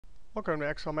Welcome to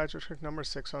Excel Magic Trick number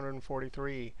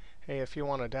 643. Hey, if you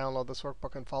want to download this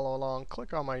workbook and follow along,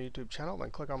 click on my YouTube channel,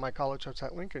 then click on my college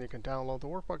website link, and you can download the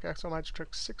workbook Excel Magic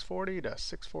Trick 640 to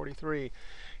 643.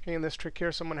 Hey, in this trick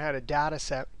here, someone had a data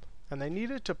set, and they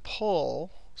needed to pull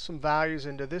some values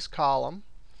into this column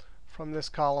from this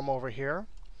column over here,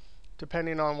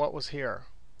 depending on what was here.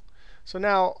 So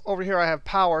now, over here I have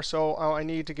power, so I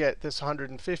need to get this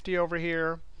 150 over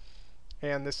here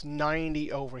and this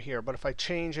 90 over here. But if I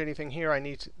change anything here, I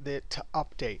need it to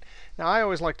update. Now, I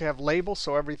always like to have labels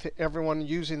so everyone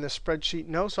using this spreadsheet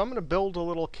knows. So I'm going to build a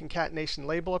little concatenation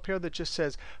label up here that just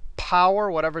says power,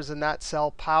 whatever's in that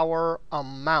cell, power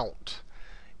amount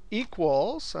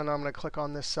equals, and I'm going to click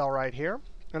on this cell right here.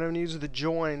 And I'm going to use the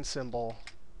join symbol,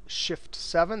 Shift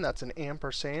 7, that's an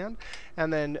ampersand,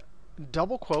 and then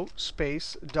double quote,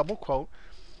 space, double quote,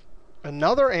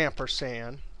 another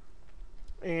ampersand,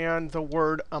 and the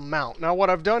word amount. Now,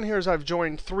 what I've done here is I've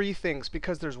joined three things.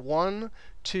 Because there's 1,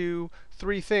 2,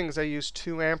 3 things, I use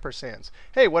 2 ampersands.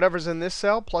 Hey, whatever's in this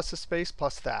cell, plus a space,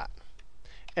 plus that.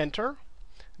 Enter.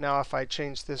 Now, if I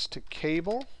change this to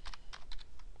cable,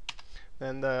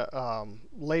 then the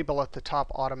label at the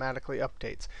top automatically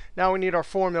updates. Now we need our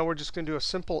formula. We're just going to do a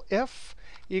simple if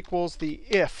equals the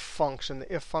if function.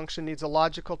 The if function needs a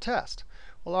logical test.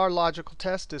 Well, our logical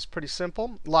test is pretty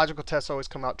simple. Logical tests always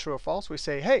come out true or false. We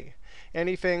say, hey,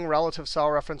 anything relative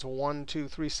cell reference 1, 2,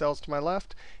 3 cells to my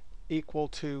left equal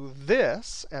to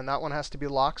this. And that one has to be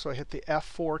locked. So I hit the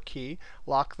F4 key,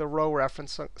 lock the row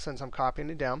reference since I'm copying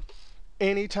it down.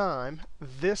 Anytime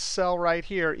this cell right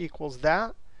here equals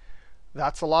that,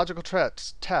 that's the logical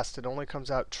test. It only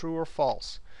comes out true or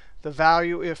false. The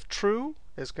value, if true,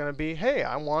 is going to be, hey,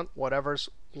 I want whatever's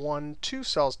 1, 2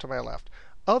 cells to my left.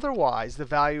 Otherwise, the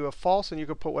value of false, and you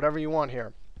could put whatever you want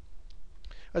here.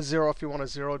 A 0 if you want a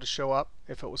 0 to show up,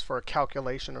 if it was for a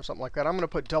calculation or something like that. I'm going to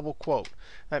put double quote.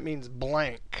 That means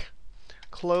blank.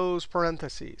 Close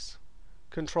parentheses.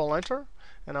 Control Enter.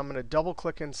 And I'm going to double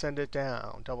click and send it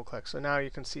down. Double click. So now you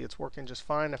can see it's working just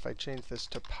fine. If I change this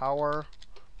to power,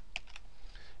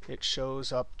 it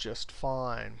shows up just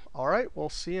fine. All right, we'll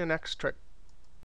see you next trick.